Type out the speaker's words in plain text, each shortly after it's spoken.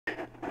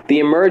The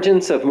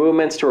emergence of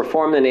movements to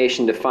reform the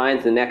nation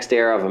defines the next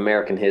era of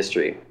American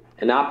history.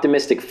 An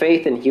optimistic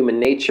faith in human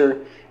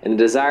nature and a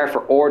desire for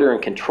order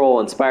and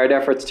control inspired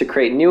efforts to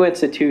create new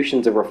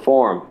institutions of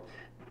reform,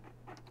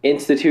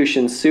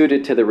 institutions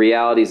suited to the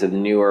realities of the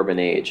new urban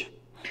age.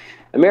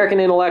 American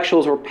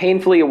intellectuals were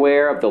painfully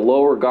aware of the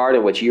low regard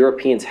in which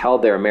Europeans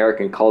held their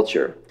American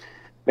culture.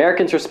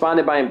 Americans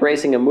responded by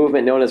embracing a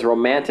movement known as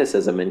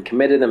Romanticism and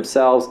committed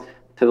themselves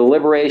to the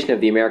liberation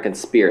of the American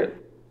spirit.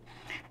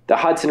 The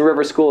Hudson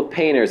River School of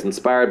Painters,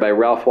 inspired by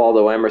Ralph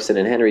Waldo Emerson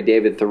and Henry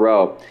David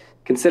Thoreau,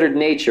 considered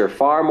nature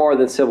far more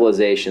than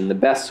civilization, the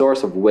best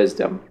source of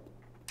wisdom.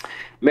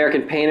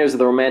 American painters of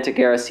the Romantic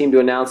era seemed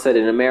to announce that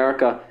in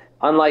America,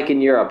 unlike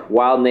in Europe,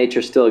 wild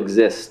nature still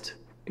existed,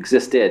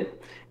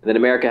 and that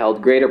America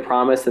held greater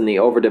promise than the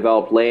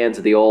overdeveloped lands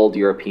of the old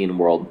European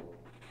world.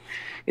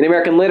 In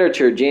American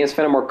literature, James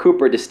Fenimore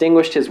Cooper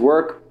distinguished his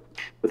work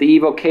with the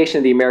evocation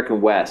of the American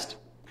West.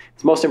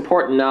 His most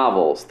important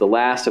novels, The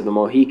Last of the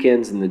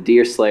Mohicans and The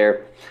Deer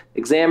Slayer,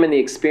 examine the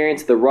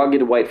experience of the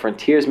rugged white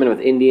frontiersmen with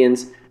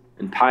Indians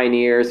and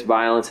pioneers,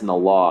 violence, and the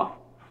law.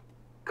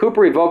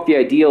 Cooper evoked the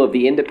ideal of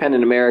the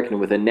independent American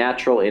with a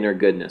natural inner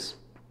goodness.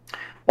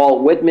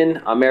 Walt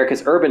Whitman,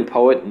 America's urban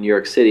poet in New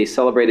York City,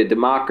 celebrated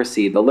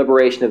democracy, the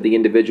liberation of the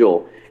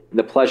individual, and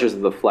the pleasures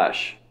of the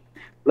flesh.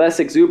 Less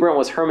exuberant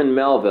was Herman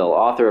Melville,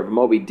 author of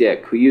Moby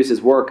Dick, who used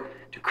his work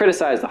to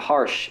criticize the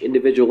harsh,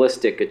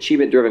 individualistic,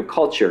 achievement-driven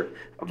culture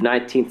of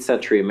 19th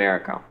century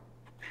America.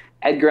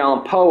 Edgar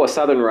Allan Poe, a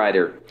Southern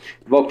writer,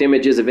 evoked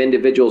images of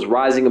individuals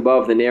rising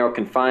above the narrow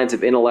confines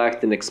of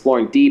intellect and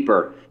exploring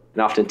deeper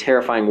and often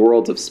terrifying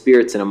worlds of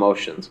spirits and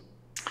emotions.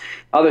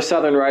 Other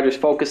Southern writers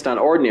focused on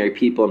ordinary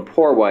people and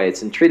poor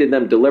whites and treated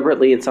them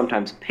deliberately and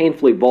sometimes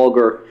painfully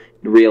vulgar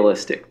and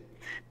realistic.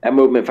 That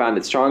movement found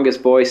its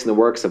strongest voice in the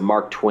works of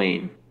Mark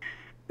Twain.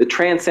 The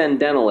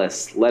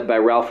Transcendentalists, led by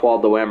Ralph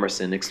Waldo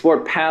Emerson,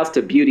 explored paths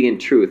to beauty and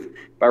truth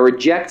by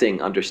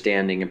rejecting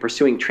understanding and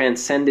pursuing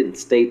transcendent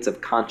states of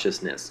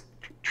consciousness.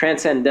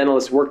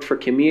 Transcendentalists worked for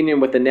communion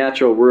with the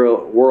natural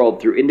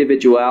world through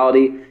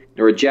individuality and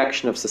a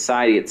rejection of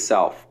society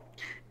itself.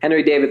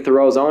 Henry David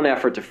Thoreau's own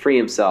effort to free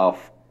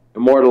himself,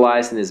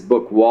 immortalized in his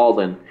book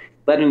Walden,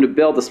 led him to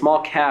build a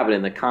small cabin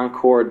in the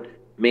Concord,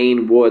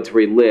 Maine woods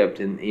where he lived,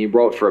 and he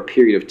wrote for a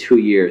period of 2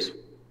 years.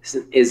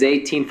 His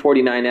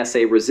 1849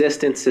 essay,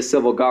 Resistance to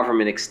Civil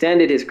Government,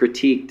 extended his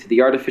critique to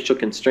the artificial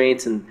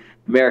constraints in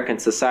American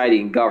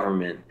society and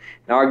government,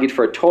 and argued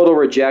for a total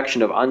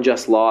rejection of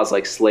unjust laws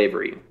like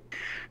slavery.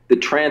 The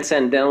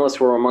Transcendentalists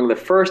were among the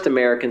first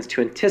Americans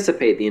to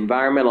anticipate the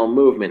environmental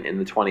movement in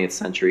the 20th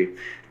century,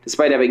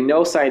 despite having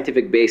no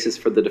scientific basis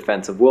for the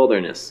defense of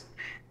wilderness.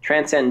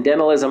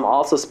 Transcendentalism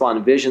also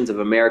spawned visions of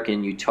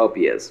American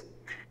utopias.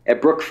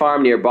 At Brook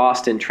Farm near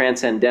Boston,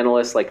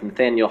 transcendentalists like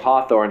Nathaniel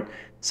Hawthorne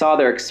saw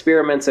their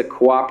experiments at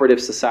cooperative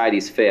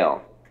societies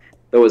fail.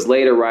 Though his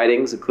later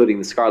writings, including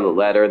The Scarlet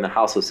Letter and The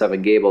House of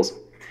Seven Gables,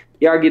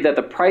 he argued that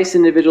the price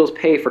individuals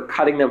pay for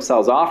cutting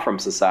themselves off from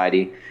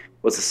society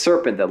was a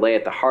serpent that lay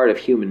at the heart of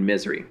human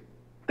misery.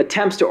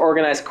 Attempts to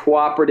organize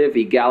cooperative,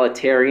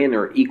 egalitarian,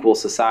 or equal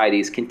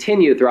societies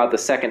continued throughout the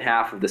second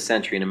half of the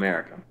century in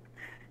America.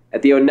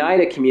 At the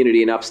Oneida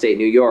community in upstate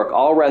New York,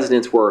 all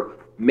residents were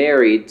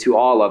married to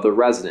all other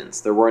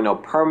residents. There were no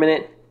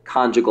permanent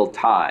conjugal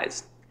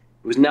ties.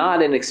 It was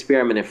not an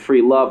experiment in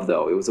free love,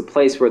 though. It was a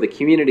place where the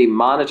community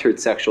monitored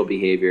sexual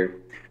behavior,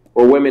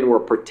 where women were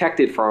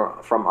protected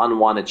from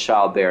unwanted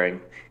childbearing,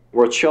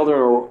 where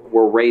children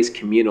were raised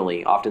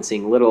communally, often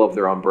seeing little of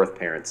their own birth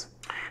parents.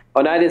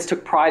 Oneidans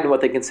took pride in what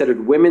they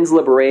considered women's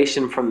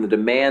liberation from the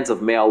demands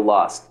of male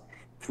lust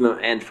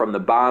and from the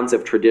bonds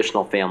of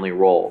traditional family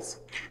roles.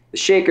 The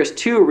Shakers,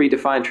 too,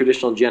 redefined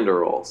traditional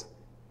gender roles.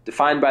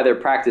 Defined by their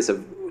practice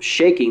of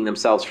shaking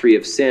themselves free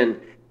of sin,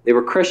 they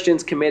were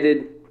Christians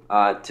committed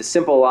to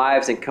simple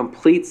lives and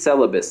complete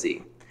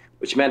celibacy,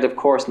 which meant, of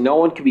course, no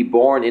one could be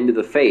born into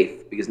the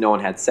faith because no one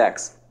had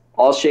sex.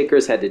 All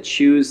Shakers had to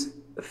choose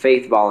the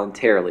faith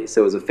voluntarily, so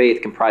it was a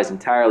faith comprised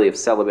entirely of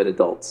celibate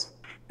adults.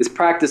 This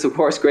practice, of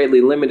course, greatly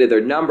limited their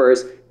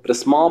numbers, but a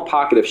small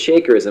pocket of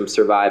Shakerism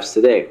survives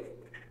today.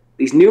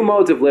 These new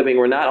modes of living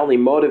were not only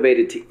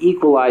motivated to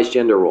equalize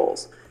gender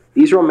roles.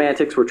 These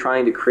romantics were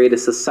trying to create a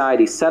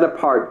society set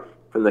apart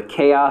from the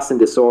chaos and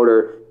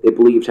disorder they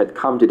believed had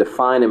come to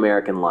define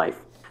American life.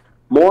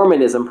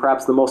 Mormonism,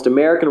 perhaps the most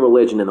American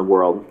religion in the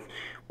world,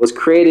 was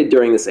created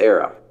during this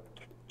era.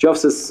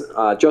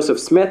 Joseph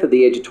Smith, at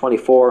the age of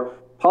 24,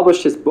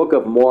 published his Book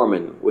of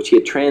Mormon, which he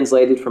had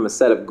translated from a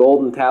set of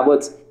golden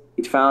tablets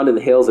he'd found in the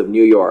hills of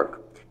New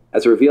York,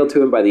 as revealed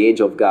to him by the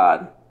angel of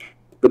God.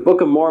 The Book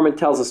of Mormon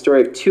tells the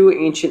story of two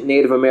ancient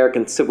Native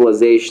American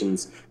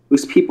civilizations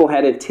whose people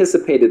had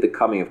anticipated the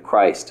coming of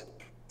Christ.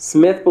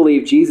 Smith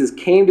believed Jesus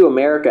came to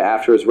America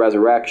after his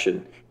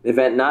resurrection, an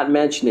event not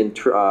mentioned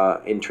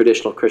in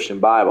traditional Christian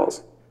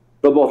Bibles.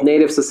 Though both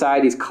native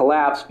societies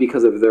collapsed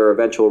because of their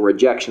eventual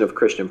rejection of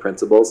Christian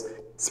principles,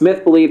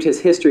 Smith believed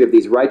his history of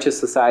these righteous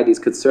societies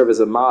could serve as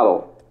a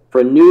model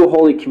for a new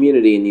holy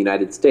community in the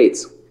United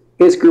States.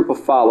 His group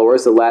of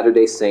followers, the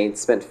Latter-day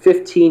Saints, spent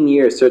 15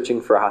 years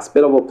searching for a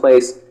hospitable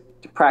place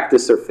to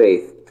practice their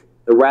faith.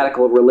 The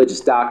radical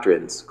religious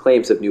doctrines,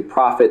 claims of new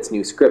prophets,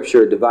 new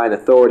scripture, divine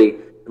authority,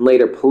 and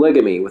later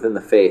polygamy within the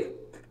faith,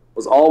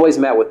 was always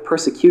met with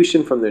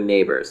persecution from their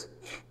neighbors.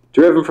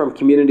 Driven from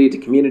community to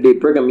community,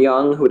 Brigham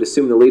Young, who had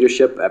assumed the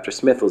leadership after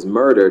Smith was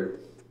murdered,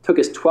 took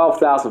his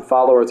 12,000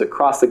 followers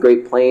across the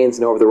Great Plains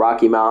and over the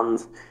Rocky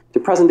Mountains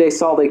to present-day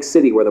Salt Lake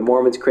City, where the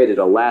Mormons created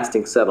a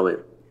lasting settlement.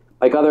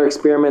 Like other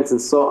experiments in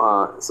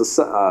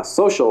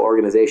social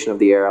organization of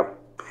the era,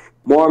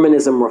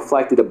 Mormonism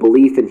reflected a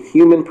belief in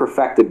human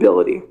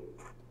perfectibility.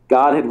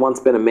 God had once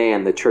been a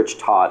man, the church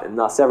taught, and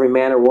thus every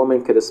man or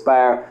woman could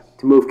aspire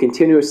to move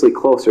continuously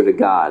closer to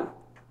God.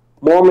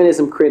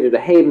 Mormonism created a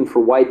haven for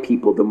white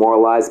people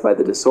demoralized by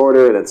the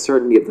disorder and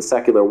uncertainty of the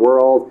secular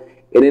world,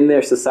 and in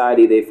their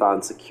society they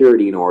found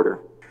security and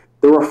order.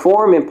 The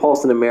reform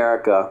impulse in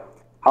America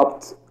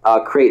helped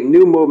create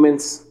new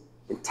movements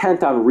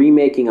intent on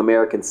remaking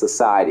American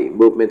society,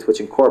 movements which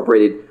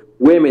incorporated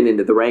women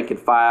into the rank and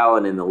file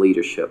and in the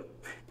leadership.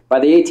 By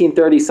the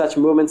 1830s, such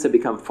movements had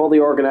become fully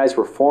organized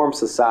reform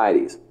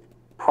societies.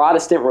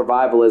 Protestant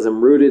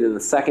revivalism, rooted in the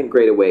Second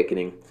Great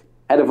Awakening,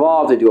 had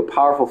evolved into a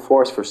powerful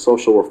force for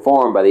social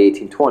reform by the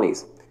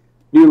 1820s.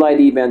 New Light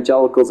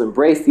evangelicals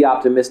embraced the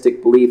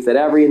optimistic belief that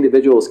every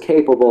individual is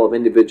capable of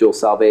individual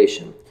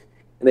salvation,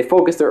 and they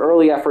focused their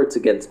early efforts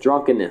against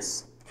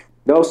drunkenness.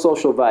 No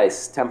social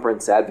vice,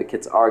 temperance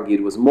advocates argued,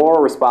 was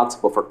more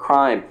responsible for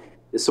crime,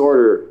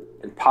 disorder,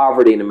 and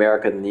poverty in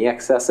America than the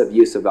excessive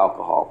use of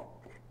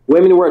alcohol.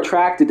 Women were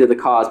attracted to the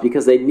cause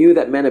because they knew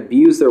that men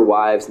abused their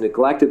wives and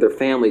neglected their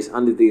families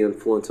under the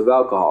influence of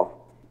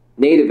alcohol.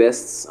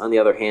 Nativists, on the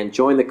other hand,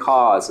 joined the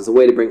cause as a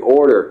way to bring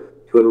order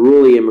to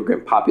unruly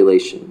immigrant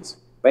populations.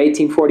 By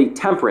 1840,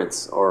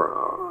 temperance,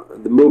 or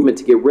the movement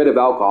to get rid of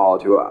alcohol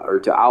or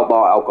to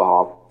outlaw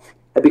alcohol,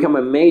 had become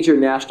a major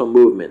national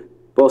movement,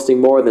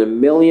 boasting more than 1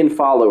 million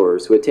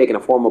followers who had taken a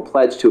formal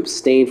pledge to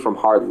abstain from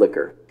hard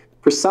liquor.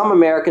 For some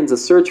Americans, a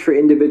search for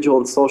individual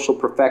and social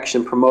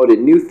perfection promoted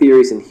new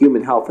theories in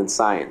human health and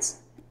science.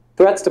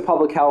 Threats to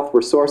public health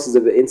were sources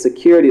of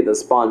insecurity that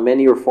spawned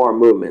many reform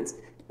movements,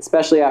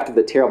 especially after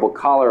the terrible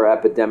cholera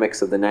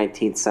epidemics of the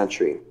 19th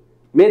century.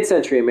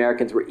 Mid-century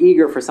Americans were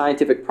eager for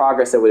scientific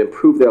progress that would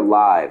improve their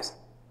lives.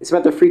 They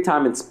spent their free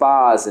time in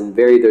spas and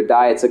varied their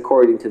diets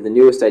according to the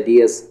newest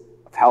ideas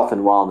of health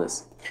and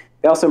wellness.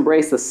 They also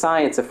embraced the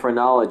science of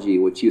phrenology,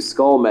 which used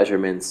skull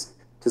measurements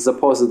to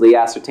supposedly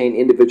ascertain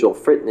individual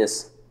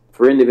fitness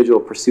for individual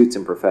pursuits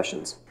and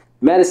professions.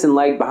 Medicine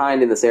lagged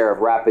behind in this era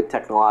of rapid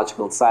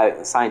technological and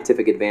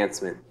scientific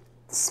advancement.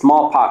 The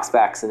smallpox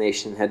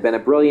vaccination had been a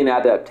brilliant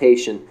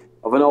adaptation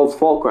of an old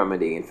folk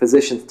remedy, and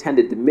physicians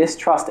tended to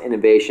mistrust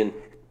innovation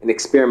and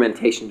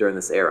experimentation during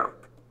this era.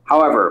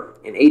 However,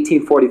 in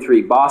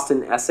 1843,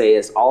 Boston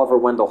essayist Oliver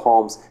Wendell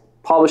Holmes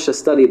published a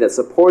study that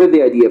supported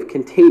the idea of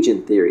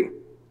contagion theory,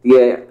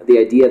 the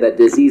idea that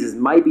diseases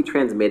might be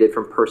transmitted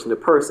from person to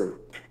person.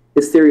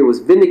 This theory was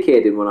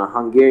vindicated when a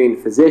Hungarian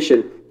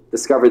physician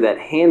discovered that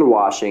hand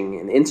washing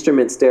and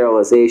instrument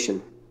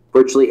sterilization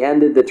virtually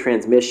ended the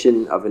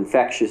transmission of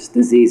infectious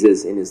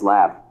diseases in his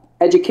lab.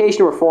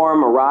 Education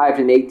reform arrived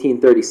in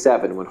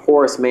 1837 when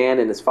Horace Mann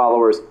and his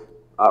followers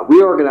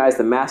reorganized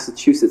the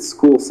Massachusetts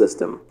school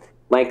system,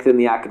 lengthened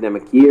the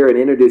academic year, and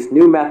introduced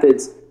new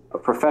methods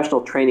of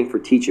professional training for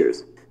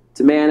teachers.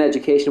 To Mann,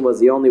 education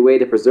was the only way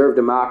to preserve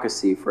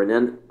democracy. For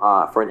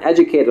an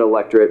educated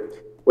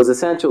electorate was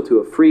essential to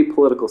a free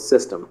political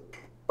system.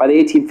 By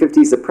the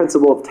 1850s, the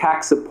principle of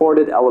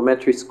tax-supported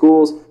elementary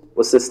schools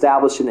was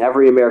established in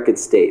every American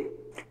state.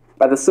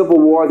 By the Civil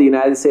War, the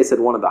United States had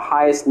one of the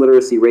highest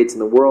literacy rates in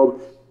the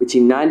world,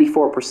 reaching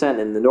 94%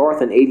 in the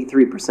North and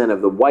 83%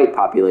 of the white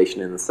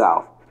population in the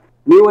South.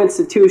 New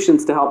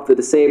institutions to help the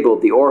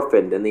disabled, the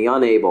orphaned, and the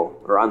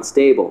unable or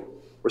unstable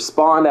were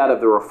spawned out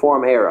of the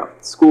Reform era.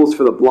 Schools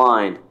for the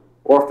blind,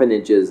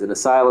 orphanages, and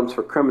asylums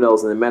for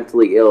criminals and the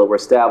mentally ill were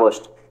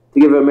established to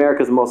give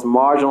America's most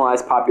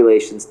marginalized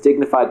populations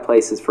dignified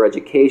places for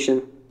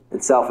education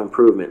and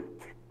self-improvement.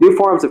 New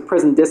forms of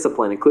prison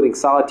discipline, including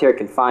solitary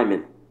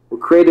confinement, were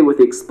created with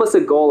the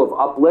explicit goal of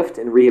uplift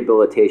and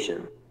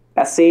rehabilitation.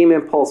 That same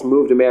impulse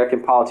moved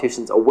American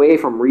politicians away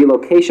from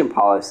relocation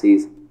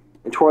policies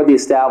and toward the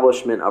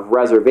establishment of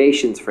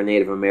reservations for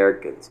Native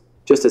Americans.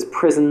 Just as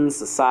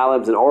prisons,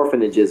 asylums, and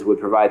orphanages would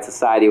provide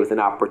society with an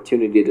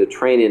opportunity to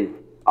train and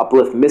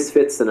uplift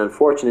misfits and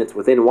unfortunates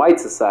within white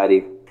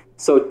society,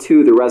 so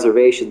too the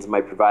reservations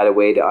might provide a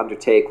way to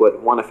undertake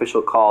what one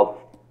official called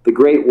the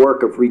great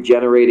work of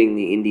regenerating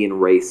the Indian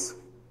race.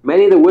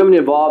 Many of the women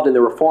involved in the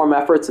reform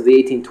efforts of the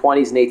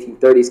 1820s and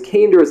 1830s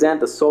came to resent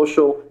the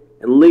social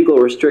and legal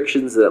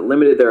restrictions that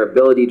limited their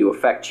ability to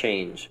effect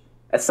change.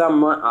 As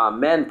some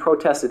men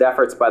protested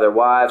efforts by their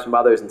wives,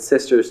 mothers, and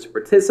sisters to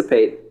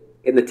participate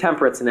in the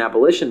temperance and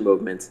abolition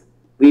movements,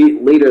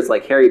 leaders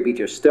like Harriet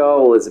Beecher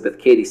Stowe, Elizabeth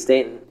Cady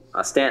Stanton,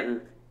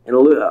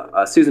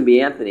 and Susan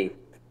B. Anthony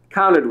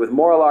countered with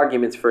moral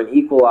arguments for an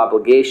equal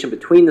obligation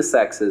between the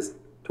sexes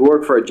to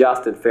work for a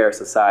just and fair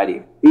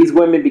society. These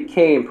women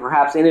became,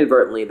 perhaps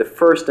inadvertently, the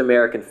first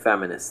American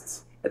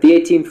feminists. At the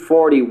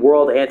 1840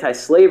 World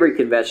Anti-Slavery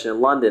Convention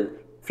in London,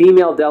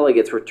 female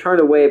delegates were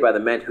turned away by the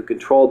men who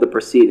controlled the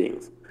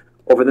proceedings.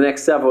 Over the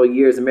next several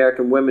years,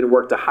 American women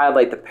worked to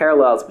highlight the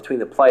parallels between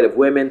the plight of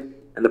women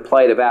and the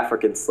plight of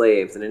African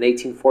slaves. And in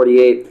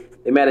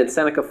 1848, they met in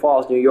Seneca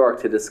Falls, New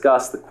York, to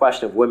discuss the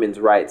question of women's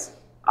rights.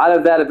 Out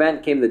of that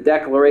event came the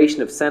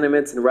Declaration of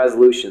Sentiments and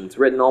Resolutions,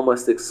 written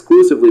almost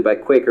exclusively by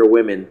Quaker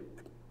women,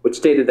 which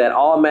stated that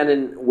all men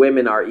and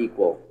women are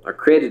equal, are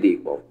created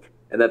equal,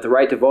 and that the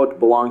right to vote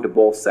belonged to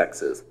both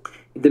sexes.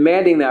 In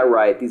demanding that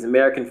right, these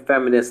American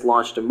feminists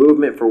launched a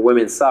movement for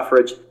women's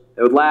suffrage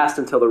that would last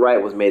until the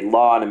right was made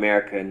law in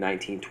America in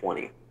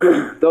 1920.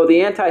 Though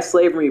the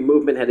anti-slavery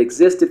movement had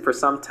existed for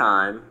some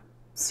time,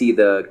 see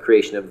the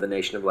creation of the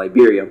nation of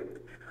Liberia,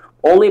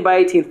 only by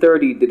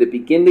 1830 did it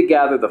begin to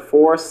gather the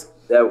force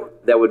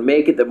that would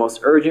make it the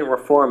most urgent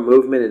reform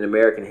movement in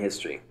American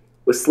history.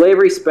 With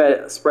slavery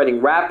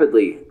spreading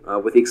rapidly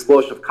with the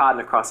explosion of cotton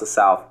across the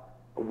South,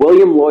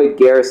 William Lloyd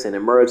Garrison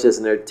emerged as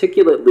an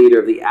articulate leader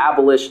of the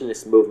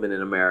abolitionist movement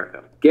in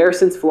America.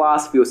 Garrison's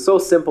philosophy was so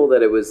simple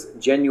that it was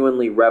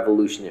genuinely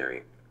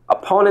revolutionary.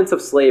 Opponents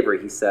of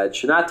slavery, he said,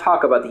 should not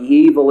talk about the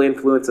evil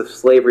influence of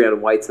slavery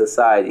on white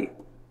society,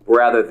 but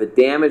rather the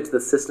damage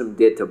the system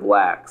did to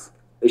blacks.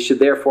 They should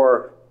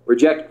therefore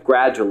reject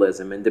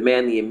gradualism and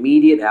demand the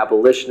immediate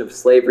abolition of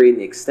slavery and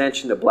the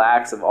extension to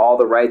blacks of all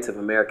the rights of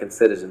American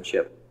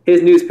citizenship.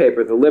 His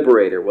newspaper, The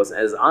Liberator, was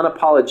as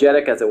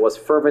unapologetic as it was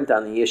fervent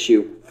on the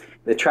issue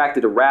and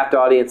attracted a rapt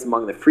audience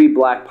among the free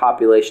black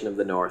population of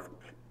the North.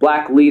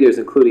 Black leaders,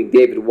 including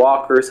David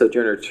Walker,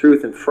 Sojourner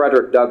Truth, and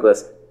Frederick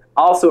Douglass,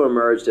 also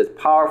emerged as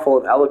powerful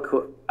and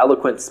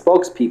eloquent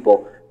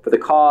spokespeople for the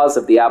cause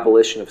of the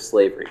abolition of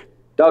slavery.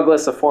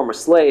 Douglass, a former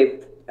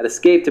slave, had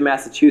escaped to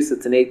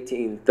Massachusetts in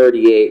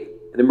 1838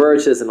 and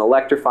emerged as an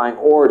electrifying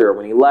orator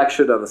when he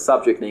lectured on the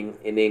subject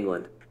in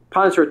England.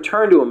 Upon his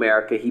return to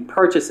America, he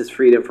purchased his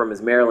freedom from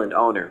his Maryland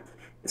owner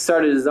and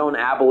started his own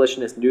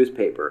abolitionist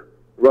newspaper.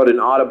 He wrote an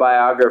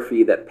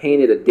autobiography that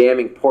painted a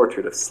damning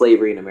portrait of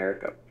slavery in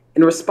America.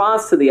 In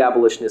response to the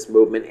abolitionist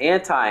movement,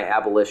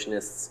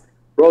 anti-abolitionists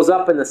rose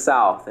up in the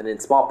South and in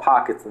small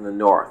pockets in the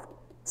North.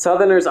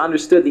 Southerners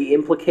understood the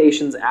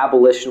implications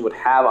abolition would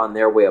have on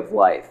their way of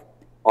life,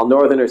 while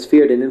Northerners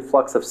feared an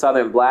influx of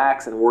Southern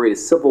blacks and worried a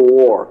civil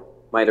war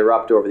might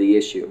erupt over the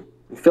issue.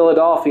 In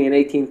Philadelphia in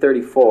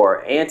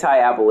 1834,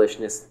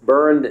 anti-abolitionists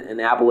burned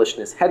an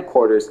abolitionist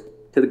headquarters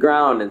to the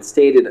ground and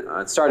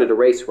started a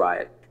race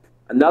riot.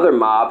 Another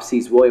mob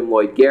seized William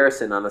Lloyd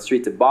Garrison on the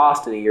streets of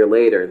Boston a year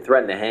later and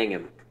threatened to hang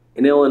him.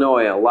 In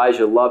Illinois,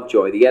 Elijah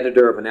Lovejoy, the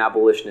editor of an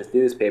abolitionist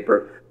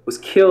newspaper, was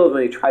killed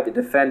when he tried to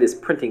defend his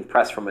printing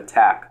press from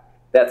attack.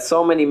 That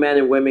so many men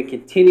and women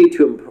continued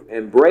to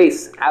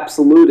embrace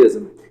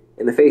absolutism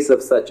in the face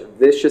of such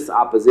vicious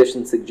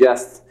opposition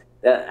suggests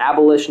that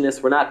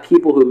abolitionists were not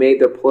people who made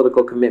their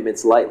political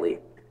commitments lightly.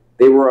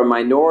 They were a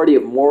minority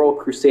of moral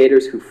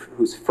crusaders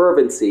whose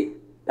fervency,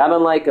 not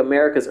unlike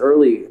America's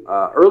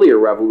earlier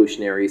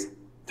revolutionaries,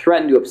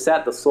 threatened to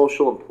upset the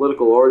social and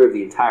political order of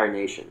the entire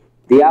nation.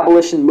 The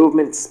abolition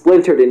movement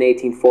splintered in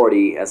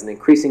 1840 as an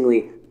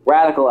increasingly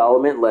radical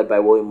element led by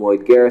William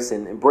Lloyd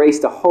Garrison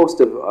embraced a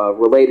host of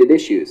related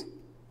issues: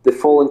 the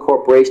full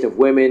incorporation of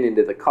women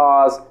into the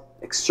cause,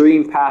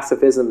 extreme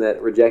pacifism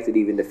that rejected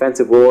even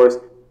defensive wars,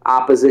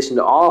 opposition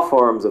to all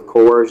forms of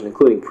coercion,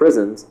 including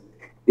prisons,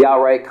 the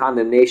outright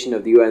condemnation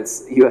of the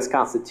U.S.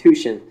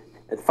 Constitution,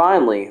 and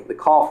finally, the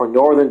call for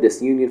Northern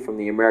disunion from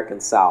the American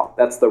South.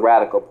 That's the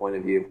radical point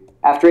of view.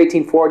 After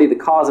 1840, the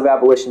cause of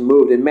abolition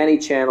moved in many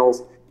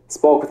channels,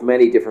 spoke with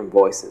many different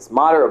voices.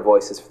 Moderate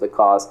voices for the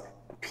cause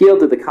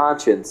appealed to the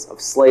conscience of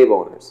slave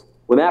owners.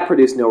 When that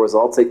produced no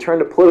results, they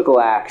turned to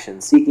political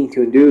action, seeking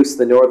to induce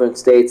the northern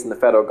states and the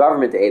federal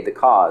government to aid the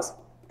cause.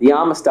 The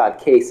Amistad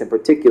case, in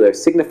particular,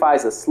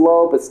 signifies a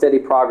slow but steady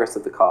progress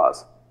of the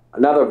cause.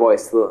 Another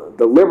voice,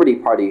 the Liberty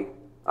Party,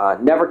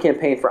 never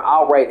campaigned for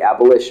outright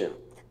abolition.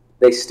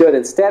 They stood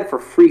instead for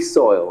free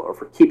soil, or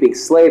for keeping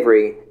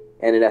slavery,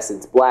 and in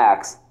essence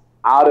blacks,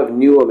 out of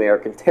new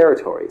American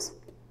territories.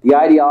 The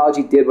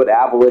ideology did what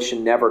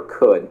abolition never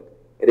could.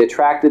 It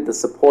attracted the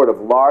support of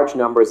large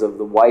numbers of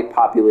the white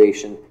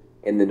population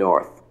in the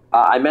North.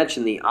 I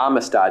mentioned the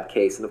Amistad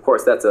case, and of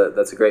course that's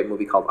a great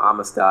movie called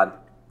Amistad.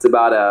 It's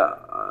about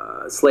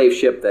a slave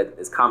ship that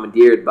is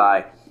commandeered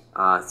by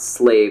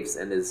slaves,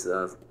 and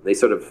they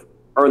sort of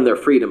earn their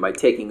freedom by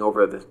taking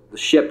over the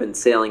ship and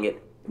sailing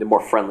it into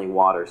more friendly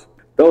waters.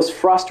 Those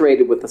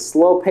frustrated with the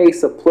slow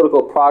pace of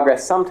political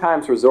progress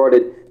sometimes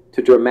resorted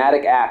to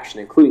dramatic action,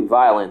 including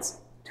violence,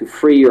 to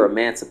free or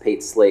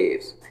emancipate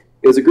slaves.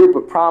 It was a group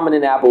of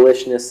prominent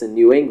abolitionists in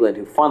New England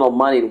who funneled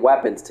money and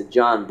weapons to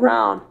John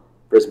Brown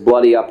for his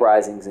bloody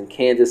uprisings in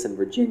Kansas and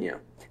Virginia.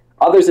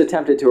 Others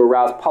attempted to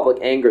arouse public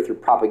anger through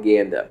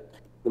propaganda.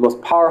 The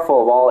most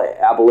powerful of all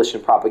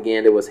abolition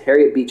propaganda was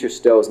Harriet Beecher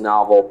Stowe's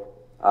novel,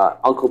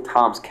 Uncle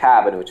Tom's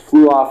Cabin, which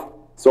flew off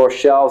store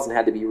shelves and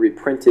had to be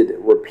reprinted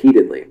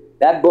repeatedly.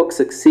 That book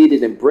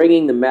succeeded in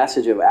bringing the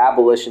message of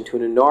abolition to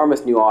an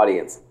enormous new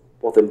audience,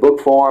 both in book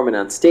form and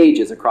on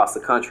stages across the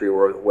country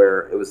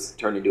where it was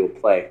turned into a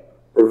play.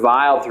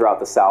 Reviled throughout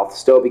the South,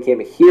 Stowe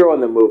became a hero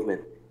in the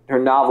movement. Her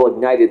novel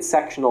ignited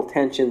sectional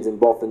tensions in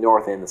both the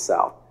North and the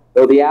South.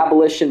 Though the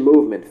abolition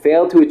movement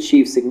failed to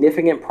achieve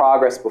significant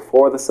progress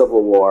before the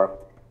Civil War,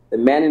 the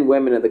men and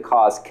women of the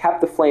cause kept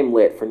the flame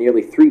lit for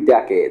nearly 3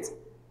 decades,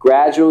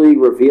 gradually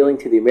revealing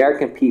to the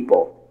American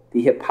people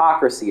the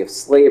hypocrisy of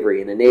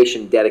slavery in a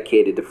nation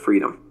dedicated to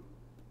freedom.